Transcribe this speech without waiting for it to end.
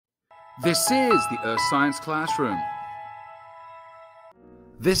This is the Earth Science Classroom.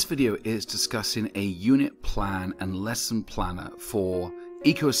 This video is discussing a unit plan and lesson planner for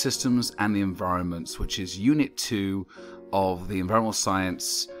ecosystems and the environments, which is Unit 2 of the Environmental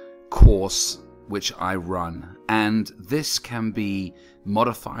Science course which I run. And this can be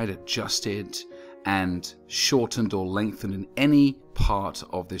modified, adjusted, and shortened or lengthened in any part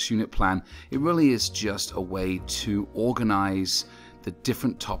of this unit plan. It really is just a way to organize the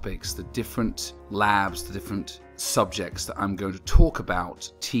different topics, the different labs, the different subjects that I'm going to talk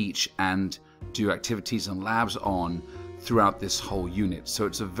about, teach, and do activities and labs on throughout this whole unit. So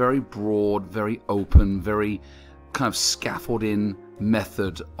it's a very broad, very open, very kind of scaffolding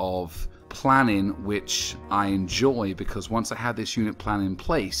method of planning, which I enjoy, because once I have this unit plan in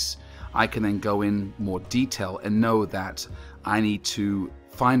place, I can then go in more detail and know that I need to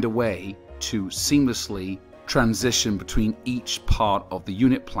find a way to seamlessly transition between each part of the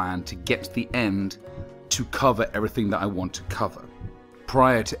unit plan to get to the end to cover everything that I want to cover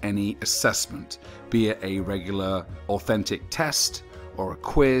prior to any assessment, be it a regular authentic test or a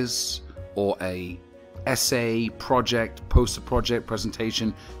quiz or a essay, project, poster project,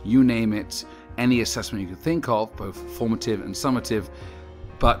 presentation, you name it, any assessment you can think of, both formative and summative,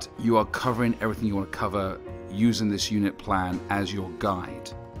 but you are covering everything you want to cover using this unit plan as your guide.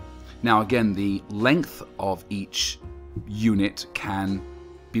 Now again, the length of each unit can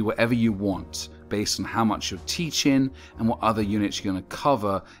be whatever you want based on how much you're teaching and what other units you're going to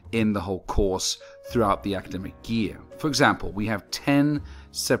cover in the whole course throughout the academic year. For example, we have 10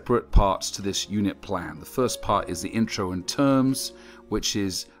 separate parts to this unit plan. The first part is the intro and terms, which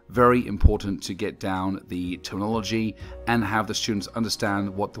is very important to get down the terminology and have the students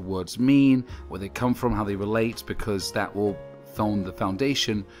understand what the words mean, where they come from, how they relate, because that will form the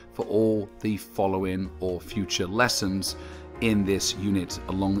foundation for all the following or future lessons in this unit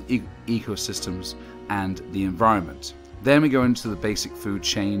along ecosystems and the environment. Then we go into the basic food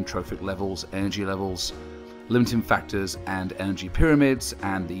chain, trophic levels, energy levels, limiting factors and energy pyramids,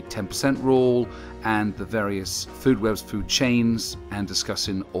 and the 10% rule, and the various food webs, food chains, and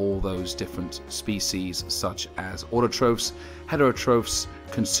discussing all those different species such as autotrophs, heterotrophs,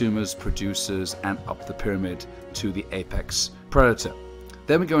 consumers, producers, and up the pyramid to the apex predator.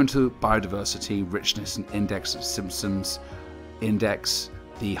 Then we go into biodiversity, richness, and index of Simpson's index,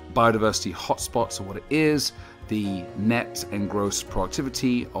 the biodiversity hotspots or what it is, the net and gross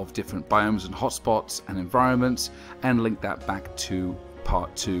productivity of different biomes and hotspots and environments, and link that back to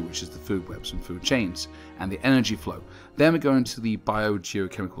part 2, which is the food webs and food chains, and the energy flow. Then we go into the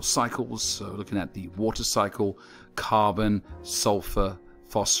biogeochemical cycles, so looking at the water cycle, carbon, sulfur,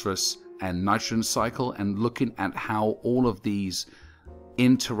 phosphorus, and nitrogen cycle, and looking at how all of these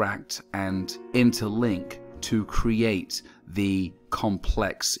interact and interlink to create the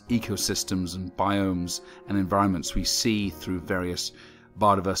complex ecosystems and biomes and environments we see through various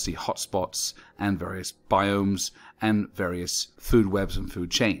biodiversity hotspots and various biomes and various food webs and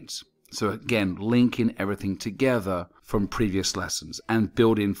food chains. So again, linking everything together from previous lessons and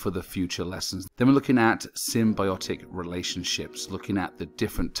building for the future lessons. Then we're looking at symbiotic relationships, looking at the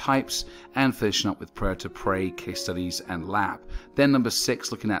different types, and finishing up with predator-prey case studies and lab. Then number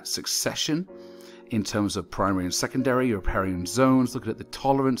 6, looking at succession in terms of primary and secondary, riparian zones, looking at the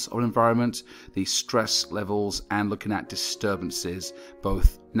tolerance of environment, the stress levels, and looking at disturbances,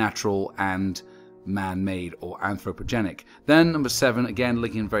 both natural and man-made or anthropogenic. Then number 7, again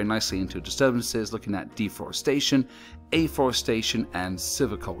linking very nicely into disturbances, looking at deforestation, afforestation, and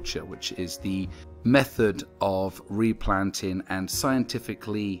silviculture, which is the method of replanting and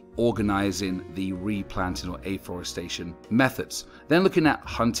scientifically organizing the replanting or afforestation methods. Then looking at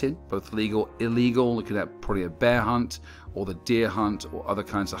hunting, both legal, illegal, looking at probably a bear hunt or the deer hunt or other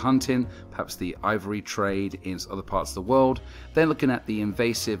kinds of hunting, perhaps the ivory trade in other parts of the world. Then looking at the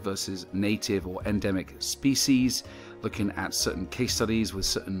invasive versus native or endemic species, looking at certain case studies with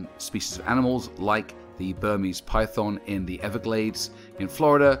certain species of animals like the Burmese python in the Everglades in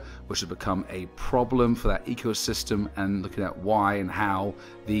Florida, which has become a problem for that ecosystem, and looking at why and how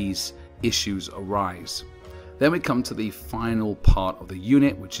these issues arise. Then we come to the final part of the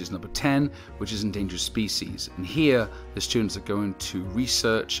unit, which is number 10, which is endangered species. And here the students are going to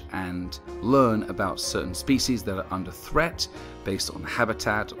research and learn about certain species that are under threat based on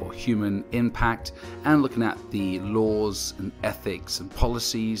habitat or human impact, and looking at the laws and ethics and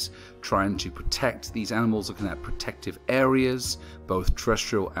policies trying to protect these animals, looking at protective areas, both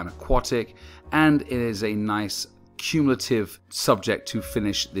terrestrial and aquatic. And it is a nice cumulative subject to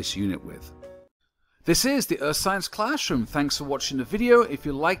finish this unit with. This is the Earth Science Classroom. Thanks for watching the video. If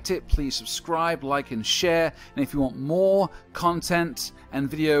you liked it, please subscribe, like, and share. And if you want more content and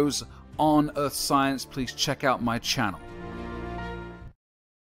videos on earth science, please check out my channel.